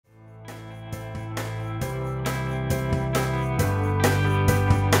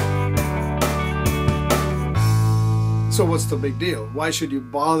So what's the big deal? Why should you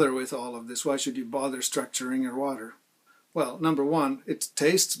bother with all of this? Why should you bother structuring your water? Well, number one, it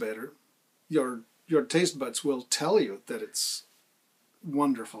tastes better. Your taste buds will tell you that it's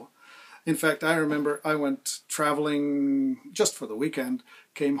wonderful. In fact, I remember I went traveling just for the weekend,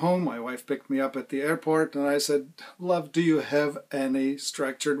 came home, my wife picked me up at the airport, and I said, "Love, do you have any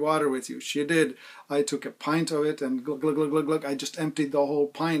structured water with you?" She did. I took a pint of it and glug, glug, glug, glug, glug. I just emptied the whole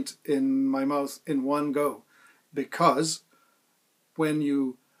pint in my mouth in one go. Because when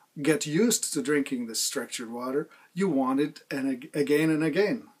you get used to drinking this structured water, you want it again and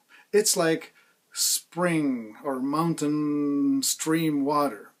again. It's like spring or mountain stream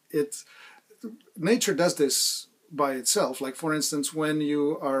water. Nature does this by itself. Like, for instance, when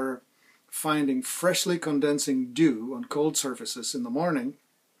you are finding freshly condensing dew on cold surfaces in the morning,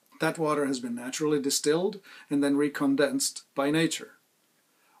 that water has been naturally distilled and then recondensed by nature.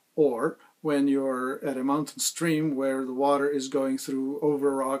 Or when you're at a mountain stream where the water is going through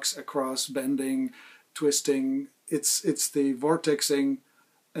over rocks, across, bending, twisting, it's the vortexing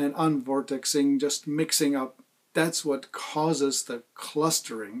and unvortexing, just mixing up. That's what causes the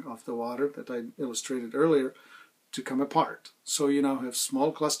clustering of the water that I illustrated earlier to come apart. So you now have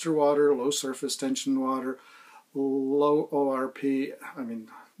small cluster water, low surface tension water, low ORP,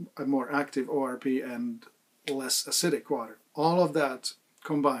 a more active ORP, and less acidic water. All of that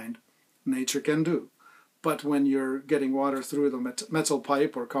combined, nature can do. But when you're getting water through the metal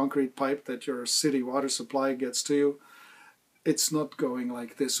pipe or concrete pipe that your city water supply gets to you, it's not going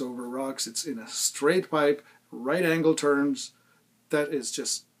like this over rocks. It's in a straight pipe, right angle turns. That is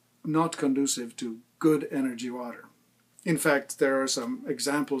just not conducive to good energy water. In fact, there are some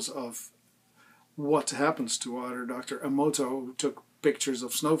examples of what happens to water. Dr. Emoto took pictures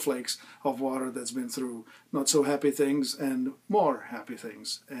of snowflakes of water that's been through not so happy things and more happy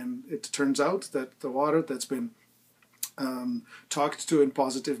things. And it turns out that the water that's been talked to in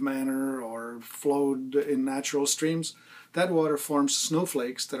positive manner or flowed in natural streams, that water forms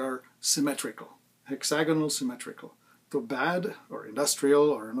snowflakes that are symmetrical, hexagonal symmetrical. The bad or industrial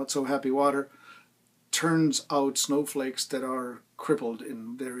or not so happy water turns out snowflakes that are crippled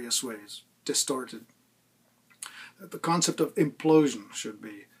in various ways, distorted. The concept of implosion should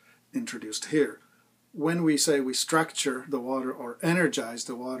be introduced here. When we say we structure the water or energize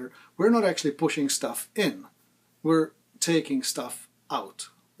the water, we're not actually pushing stuff in. We're taking stuff out.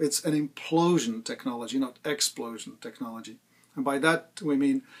 It's an implosion technology, not explosion technology. And by that we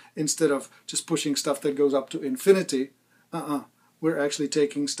mean instead of just pushing stuff that goes up to infinity, we're actually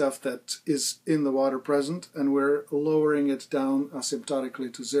taking stuff that is in the water present and we're lowering it down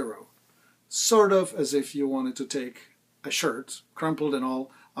asymptotically to zero. Sort of as if you wanted to take a shirt, crumpled and all,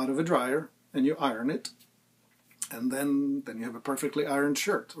 out of a dryer, and you iron it, and then you have a perfectly ironed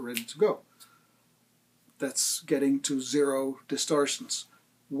shirt ready to go. That's getting to zero distortions.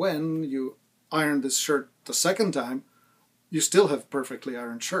 When you iron this shirt the second time, you still have perfectly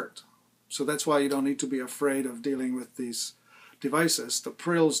ironed shirt. So that's why you don't need to be afraid of dealing with these devices. The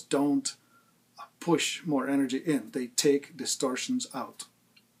prills don't push more energy in. They take distortions out.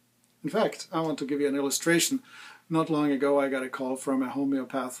 In fact, I want to give you an illustration. Not long ago, I got a call from a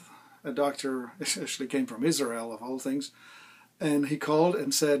homeopath, a doctor, actually came from Israel of all things, and he called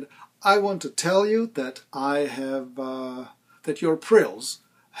and said, "I want to tell you that that your prills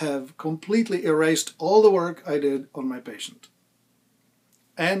have completely erased all the work I did on my patient.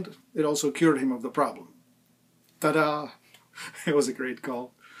 And it also cured him of the problem." Ta-da! It was a great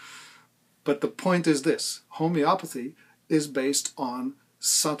call. But the point is this: homeopathy is based on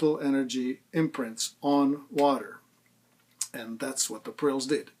subtle energy imprints on water. And that's what the prills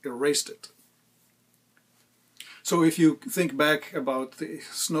did, erased it. So if you think back about the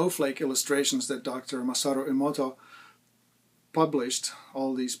snowflake illustrations that Dr. Masaru Emoto published,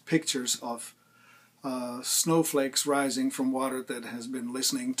 all these pictures of snowflakes rising from water that has been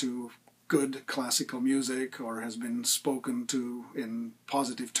listening to good classical music or has been spoken to in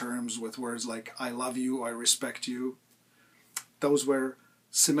positive terms with words like "I love you," "I respect you." Those were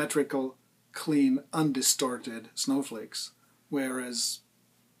symmetrical, clean, undistorted snowflakes, whereas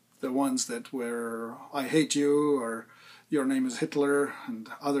the ones that were "I hate you" or "your name is Hitler"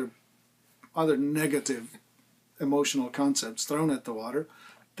 and other negative emotional concepts thrown at the water,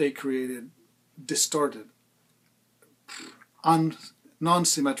 they created distorted,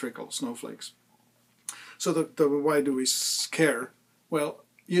 non-symmetrical snowflakes. So why do we care? Well,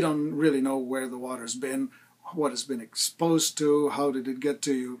 you don't really know where the water's been, what it's been exposed to, how did it get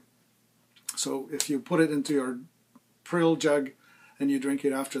to you. So if you put it into your prill jug and you drink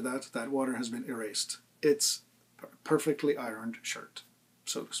it after that, that water has been erased. It's a perfectly ironed shirt,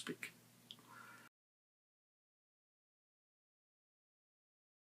 so to speak.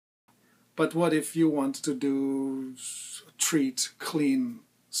 But what if you want to treat, clean,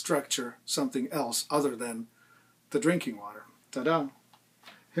 structure something else other than the drinking water? Ta-da!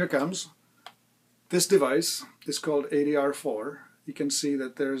 Here comes. This device is called ADR4. You can see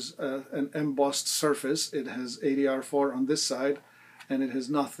that there's an embossed surface. It has ADR4 on this side, and it has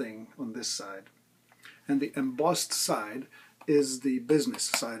nothing on this side. And the embossed side is the business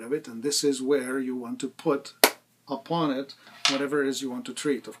side of it, and this is where you want to put upon it whatever it is you want to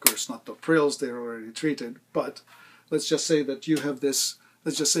treat. Of course, not the prills, they're already treated, but let's just say that you have this,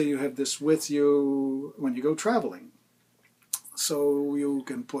 let's just say you have this with you when you go traveling. So you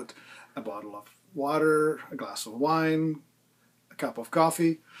can put a bottle of water, a glass of wine, a cup of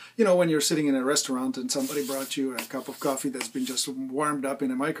coffee. You know, when you're sitting in a restaurant and somebody brought you a cup of coffee that's been just warmed up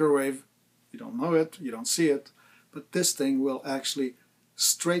in a microwave, you don't know it, you don't see it, but this thing will actually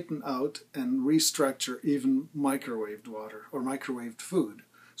straighten out and restructure even microwaved water or microwaved food.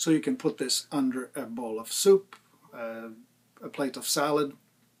 So you can put this under a bowl of soup, a plate of salad.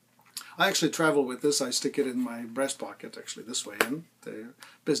 I actually travel with this. I stick it in my breast pocket, actually this way in, the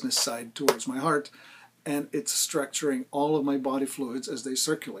business side towards my heart, and it's structuring all of my body fluids as they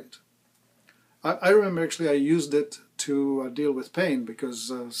circulate. I remember actually I used it to deal with pain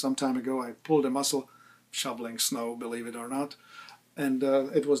because some time ago I pulled a muscle shoveling snow, believe it or not, and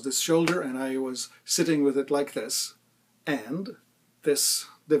it was this shoulder, and I was sitting with it like this, and this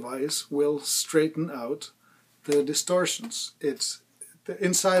device will straighten out the distortions.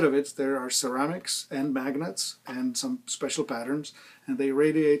 Inside of it there are ceramics and magnets and some special patterns, and they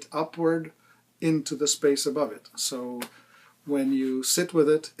radiate upward into the space above it. So when you sit with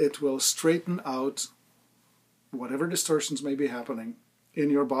it, it will straighten out whatever distortions may be happening in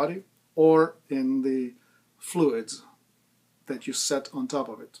your body or in the fluids that you set on top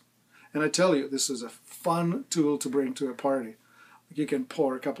of it. And I tell you, this is a fun tool to bring to a party. You can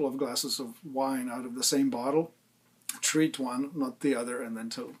pour a couple of glasses of wine out of the same bottle, treat one, not the other, and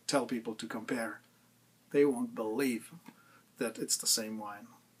then tell people to compare. They won't believe that it's the same wine.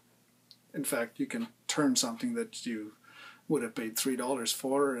 In fact, you can turn something that you would have paid $3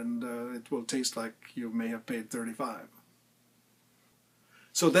 for, and it will taste like you may have paid $35.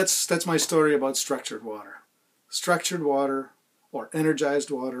 So that's my story about structured water. Structured water, or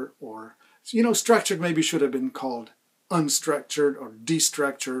energized water, or, you know, structured maybe should have been called unstructured, or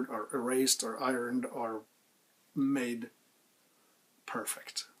destructured, or erased, or ironed, or made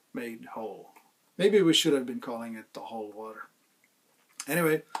perfect, made whole. Maybe we should have been calling it the whole water.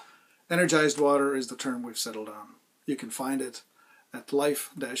 Anyway, energized water is the term we've settled on. You can find it at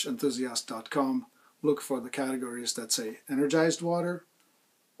life-enthusiast.com. Look for the categories that say energized water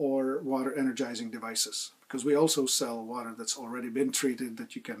or water energizing devices, because we also sell water that's already been treated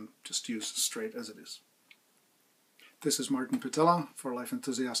that you can just use straight as it is. This is Martin Pitella for Life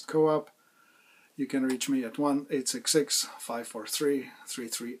Enthusiast Co-op. You can reach me at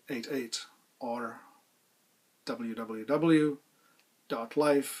 1-866-543-3388 or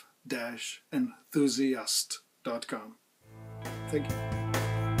www.life-enthusiast.com. Thank you.